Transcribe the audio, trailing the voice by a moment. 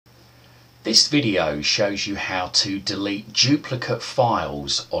This video shows you how to delete duplicate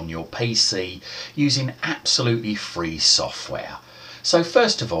files on your PC using absolutely free software. So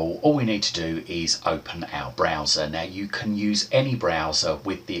first of all we need to do is open our browser. Now you can use any browser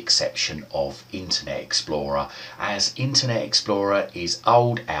with the exception of Internet Explorer, as Internet Explorer is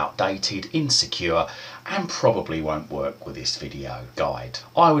old, outdated, insecure and probably won't work with this video guide.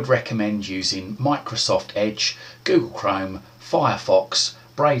 I would recommend using Microsoft Edge, Google Chrome, Firefox,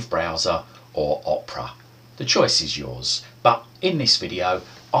 Brave browser or Opera. The choice is yours, but in this video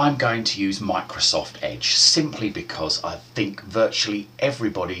I'm going to use Microsoft Edge simply because I think virtually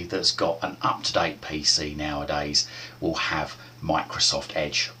everybody that's got an up-to-date PC nowadays will have Microsoft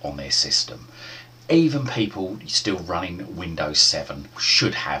Edge on their system. Even people still running Windows 7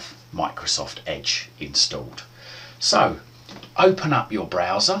 should have Microsoft Edge installed. So open up your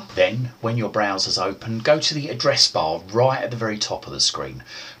browser, then when your browser's open, go to the address bar right at the very top of the screen.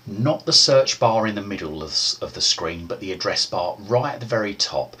 Not the search bar in the middle of the screen, but the address bar right at the very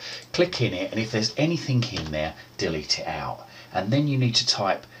top. Click in it, and if there's anything in there, delete it out. And then you need to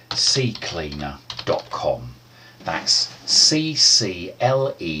type ccleaner.com. That's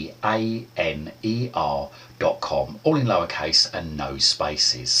ccleaner.com, all in lowercase and no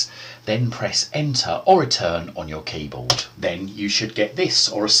spaces. Then press enter or return on your keyboard. Then you should get this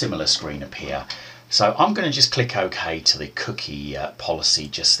or a similar screen appear. So I'm going to just click OK to the cookie policy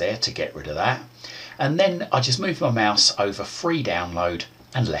just there to get rid of that. And then I just move my mouse over free download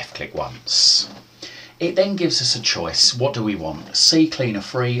and left click once. It then gives us a choice. What do we want? CCleaner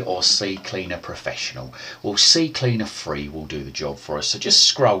Free or CCleaner Professional? Well, CCleaner Free will do the job for us. So just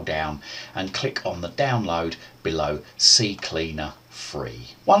scroll down and click on the download below CCleaner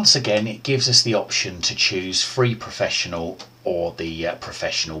Free. Once again, it gives us the option to choose Free Professional or the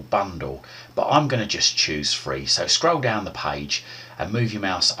Professional bundle, but I'm going to just choose Free. So scroll down the page and move your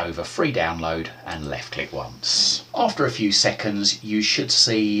mouse over free download and left click once. After a few seconds you should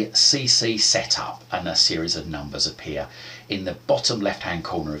see CC Setup and a series of numbers appear in the bottom left hand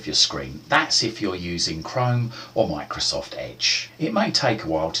corner of your screen. That's if you're using Chrome or Microsoft Edge. It may take a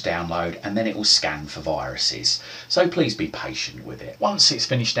while to download and then it will scan for viruses, so please be patient with it. Once it's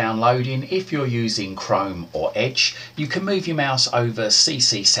finished downloading, if you're using Chrome or Edge, you can move your mouse over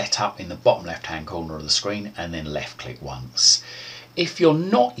CC Setup in the bottom left hand corner of the screen and then left click once. If you're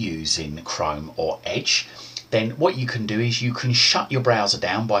not using Chrome or Edge, then what you can do is you can shut your browser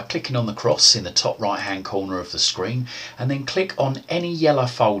down by clicking on the cross in the top right hand corner of the screen and then click on any yellow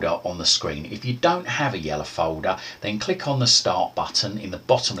folder on the screen. If you don't have a yellow folder, then click on the start button in the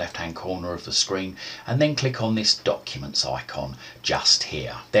bottom left hand corner of the screen and then click on this documents icon just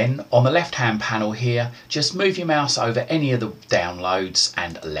here. Then on the left hand panel here, just move your mouse over any of the downloads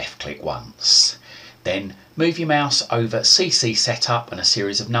and left click once. Then move your mouse over CC Setup and a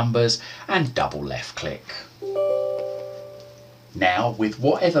series of numbers and double left click. Now with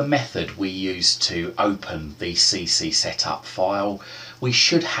whatever method we use to open the CC Setup file, we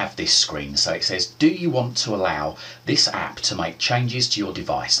should have this screen. So it says, do you want to allow this app to make changes to your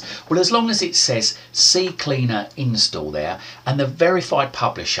device? Well, as long as it says CCleaner install there and the verified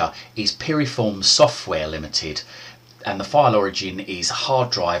publisher is Piriform Software Limited and the file origin is hard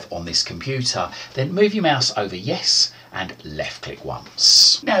drive on this computer, then move your mouse over yes and left click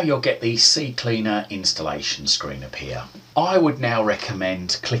once. Now you'll get the CCleaner installation screen appear. I would now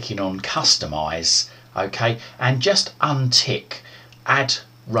recommend clicking on customize, okay, and just untick add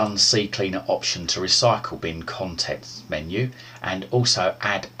run CCleaner option to recycle bin context menu and also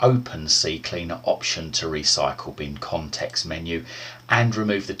add open CCleaner option to recycle bin context menu and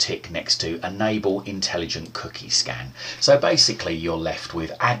remove the tick next to enable intelligent cookie scan. So basically you're left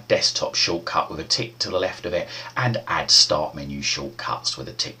with add desktop shortcut with a tick to the left of it and add start menu shortcuts with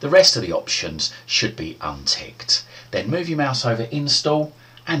a tick. The rest of the options should be unticked. Then move your mouse over install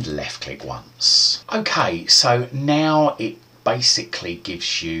and left click once. Okay, so now it basically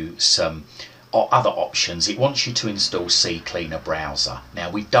gives you some other options. It wants you to install CCleaner browser. Now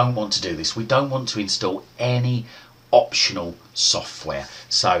we don't want to do this. We don't want to install any optional software.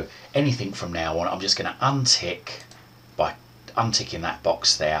 So anything from now on, I'm just going to untick by unticking that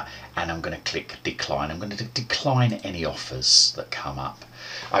box there and I'm going to click decline. I'm going to decline any offers that come up.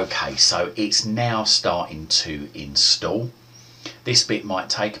 Okay, so it's now starting to install. This bit might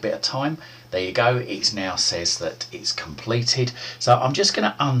take a bit of time. There you go, it now says that it's completed. So I'm just going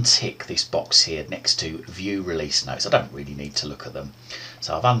to untick this box here next to view release notes. I don't really need to look at them.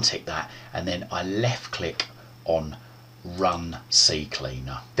 So I've unticked that and then I left click on run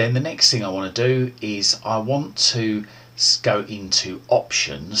CCleaner. Then the next thing I want to do is I want to go into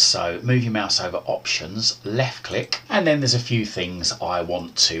options, so move your mouse over options, left click, and then there's a few things I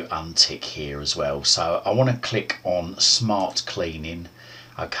want to untick here as well. So I want to click on smart cleaning,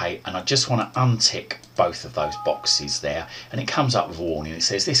 okay, and I just want to untick both of those boxes there, and it comes up with a warning. It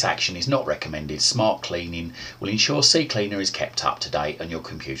says this action is not recommended. Smart cleaning will ensure CCleaner is kept up to date and your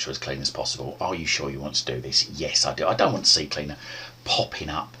computer as clean as possible. Are you sure you want to do this? Yes, I do. I don't want CCleaner popping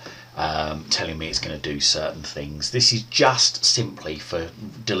up telling me it's going to do certain things. This is just simply for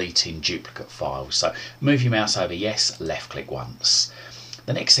deleting duplicate files. So move your mouse over yes, left click once.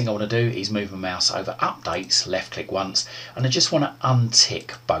 The next thing I want to do is move my mouse over updates, left click once, and I just want to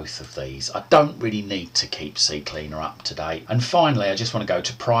untick both of these. I don't really need to keep CCleaner up to date. And finally, I just want to go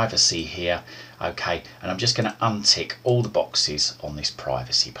to privacy here, okay, and I'm just going to untick all the boxes on this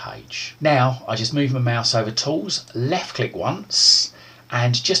privacy page. Now I just move my mouse over tools, left click once,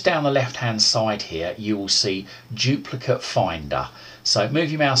 and just down the left hand side here you will see duplicate finder. So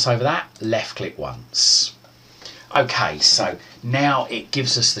move your mouse over that, left click once. Okay, so now it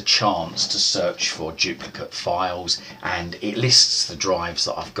gives us the chance to search for duplicate files, and it lists the drives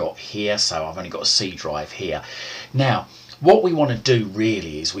that I've got here. So I've only got a C drive here. Now what we want to do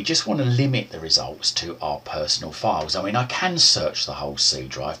really is we just want to limit the results to our personal files. I mean, I can search the whole C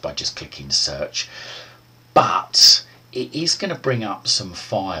drive by just clicking search, but it is going to bring up some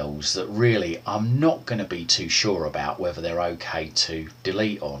files that really I'm not going to be too sure about whether they're okay to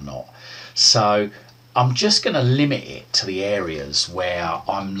delete or not. So I'm just going to limit it to the areas where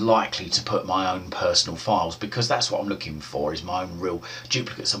I'm likely to put my own personal files, because that's what I'm looking for, is my own real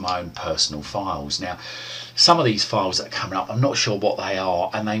duplicates of my own personal files. Now, some of these files that are coming up, I'm not sure what they are,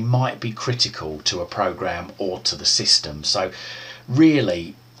 and they might be critical to a program or to the system. So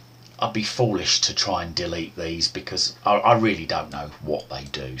really, I'd be foolish to try and delete these because I really don't know what they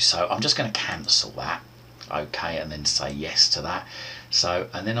do. So I'm just going to cancel that, okay, and then say yes to that. So,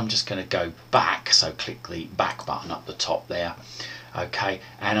 and then I'm just going to go back, so click the back button up the top there, okay,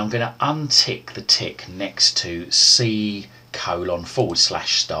 and I'm going to untick the tick next to C:/**,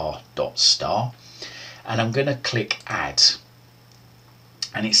 and I'm going to click add,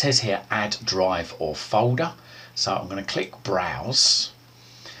 and it says here add drive or folder. So I'm going to click browse,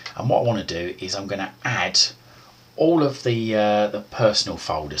 and what I want to do is I'm going to add all of the personal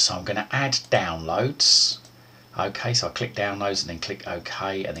folders. So I'm going to add downloads. Okay, so I click downloads and then click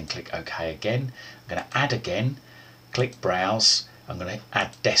OK and then click OK again. I'm going to add again, click browse. I'm going to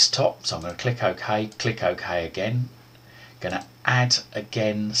add desktop, so I'm going to click OK again. I'm going to add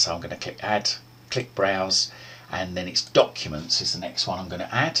again, so I'm going to click add, click browse, and then it's documents is the next one I'm going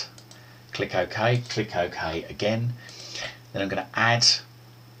to add. Click OK again. Then I'm going to add,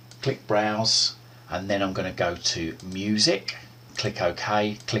 click browse, and then I'm going to go to music. Click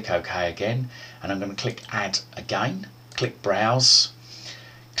OK again, and I'm going to click add again, click browse,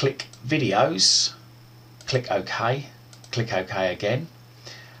 click videos, click OK again,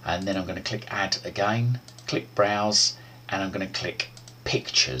 and then I'm going to click add again, click browse, and I'm going to click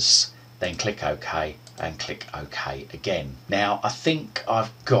pictures, then click OK and click OK again. Now I think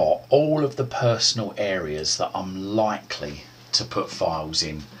I've got all of the personal areas that I'm likely to put files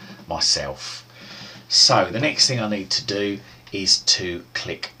in myself. So the next thing I need to do is to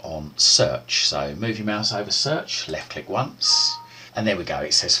click on search. So move your mouse over search, left click once, and there we go,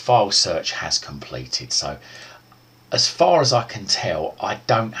 it says file search has completed. So as far as I can tell, I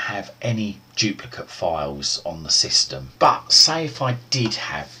don't have any duplicate files on the system. But say if I did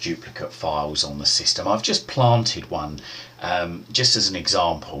have duplicate files on the system, I've just planted one just as an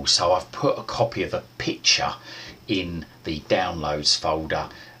example. So I've put a copy of a picture in the downloads folder.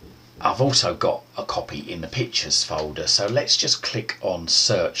 I've also got a copy in the pictures folder. So let's just click on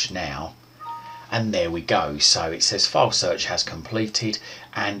search now, and there we go. So it says file search has completed,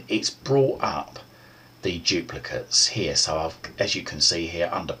 and it's brought up the duplicates here. So as you can see here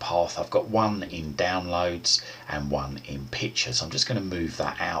under path, I've got one in downloads and one in pictures. I'm just going to move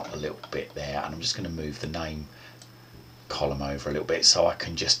that out a little bit there, and I'm just going to move the name column over a little bit so I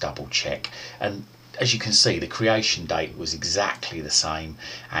can just double check. And as you can see, the creation date was exactly the same,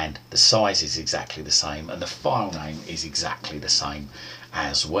 and the size is exactly the same, and the file name is exactly the same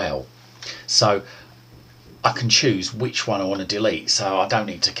as well. So I can choose which one I want to delete, so I don't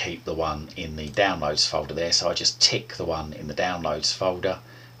need to keep the one in the downloads folder there. So I just tick the one in the downloads folder,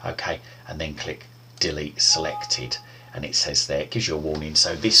 okay, and then click delete selected, and it says there, it gives you a warning.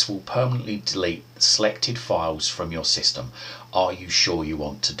 So this will permanently delete selected files from your system. Are you sure you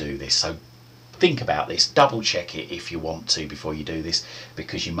want to do this? So think about this, double check it if you want to before you do this,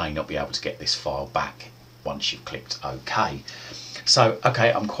 because you may not be able to get this file back once you've clicked OK. So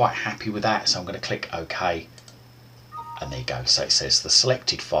okay, I'm quite happy with that, so I'm going to click OK and there you go. So it says the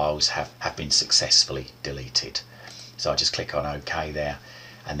selected files have been successfully deleted. So I just click on OK there,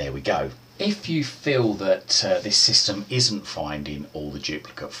 and there we go. If you feel that this system isn't finding all the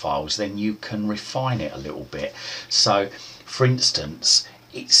duplicate files, then you can refine it a little bit. So for instance,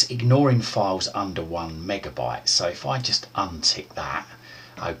 it's ignoring files under 1 megabyte. So if I just untick that,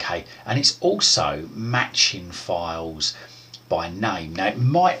 okay, and it's also matching files by name. Now it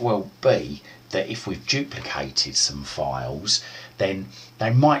might well be that if we've duplicated some files, then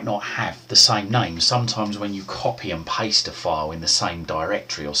they might not have the same name. Sometimes when you copy and paste a file in the same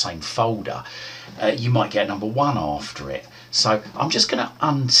directory or same folder, you might get number 1 after it. So I'm just going to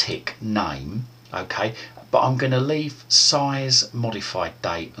untick name, okay, but I'm going to leave size, modified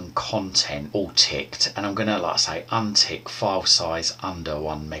date and content all ticked, and I'm going to, like I say, untick file size under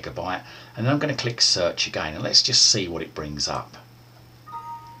 1 megabyte, and then I'm going to click search again, and let's just see what it brings up.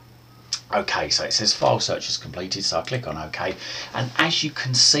 Okay, so it says file search is completed, so I click on OK, and as you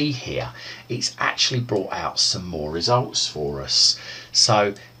can see here, it's actually brought out some more results for us.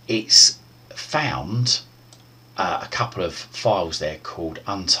 So it's found a couple of files there called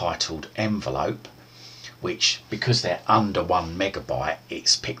untitled envelope, which, because they're under 1 megabyte,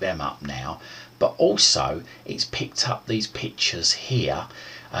 it's picked them up now. But also it's picked up these pictures here,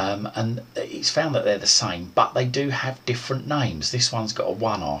 and it's found that they're the same, but they do have different names. This one's got a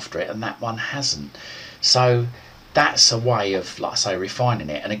 1 after it and that one hasn't. So that's a way of, like I say, refining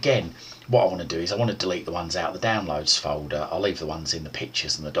it. And again, what I want to do is I want to delete the ones out of the downloads folder. I'll leave the ones in the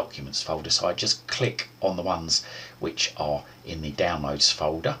pictures and the documents folder. So I just click on the ones which are in the downloads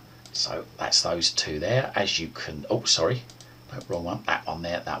folder. So that's those two there. As you can, oh sorry, no, wrong one, that one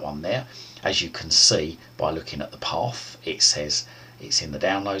there, that one there. As you can see by looking at the path, it says it's in the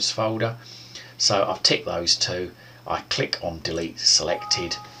downloads folder. So I've ticked those two. I click on delete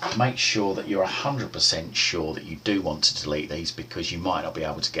selected. Make sure that you're 100% sure that you do want to delete these, because you might not be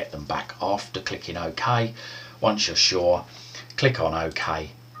able to get them back after clicking OK. Once you're sure, click on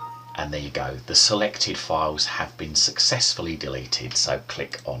OK, and there you go. The selected files have been successfully deleted, so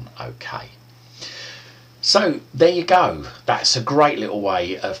click on OK. So there you go. That's a great little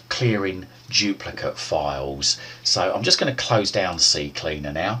way of clearing duplicate files. So I'm just going to close down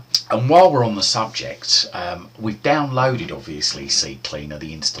CCleaner now. And while we're on the subject, we've downloaded obviously CCleaner,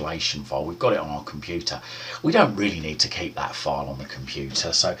 the installation file. We've got it on our computer. We don't really need to keep that file on the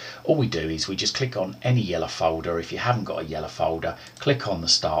computer. So all we do is we just click on any yellow folder. If you haven't got a yellow folder, click on the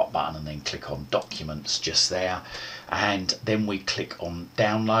start button and then click on documents just there. And then we click on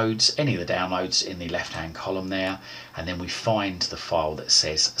downloads, any of the downloads in the left hand column there, and then we find the file that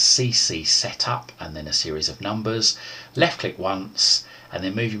says CC setup and then a series of numbers. Left click once and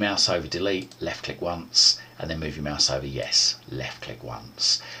then move your mouse over delete, left click once, and then move your mouse over yes, left click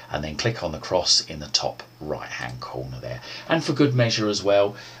once, and then click on the cross in the top right hand corner there. And for good measure as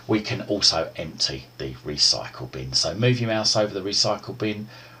well, we can also empty the recycle bin. So move your mouse over the recycle bin,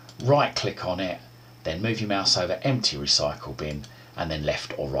 right click on it, then move your mouse over empty recycle bin, and then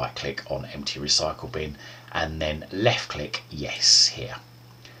left or right click on empty recycle bin, and then left click yes here.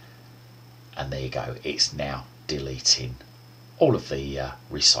 And there you go, it's now deleting all of the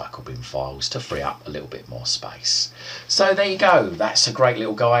recycle bin files to free up a little bit more space. So there you go, that's a great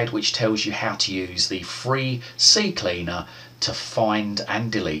little guide which tells you how to use the free CCleaner to find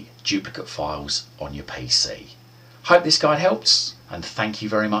and delete duplicate files on your PC. Hope this guide helps, and thank you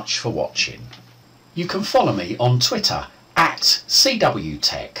very much for watching. You can follow me on Twitter at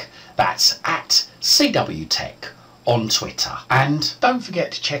CWTech. That's at CWTech on Twitter. And don't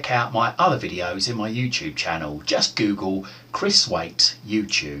forget to check out my other videos in my YouTube channel. Just Google Chris Waite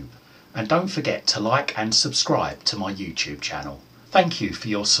YouTube. And don't forget to like and subscribe to my YouTube channel. Thank you for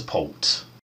your support.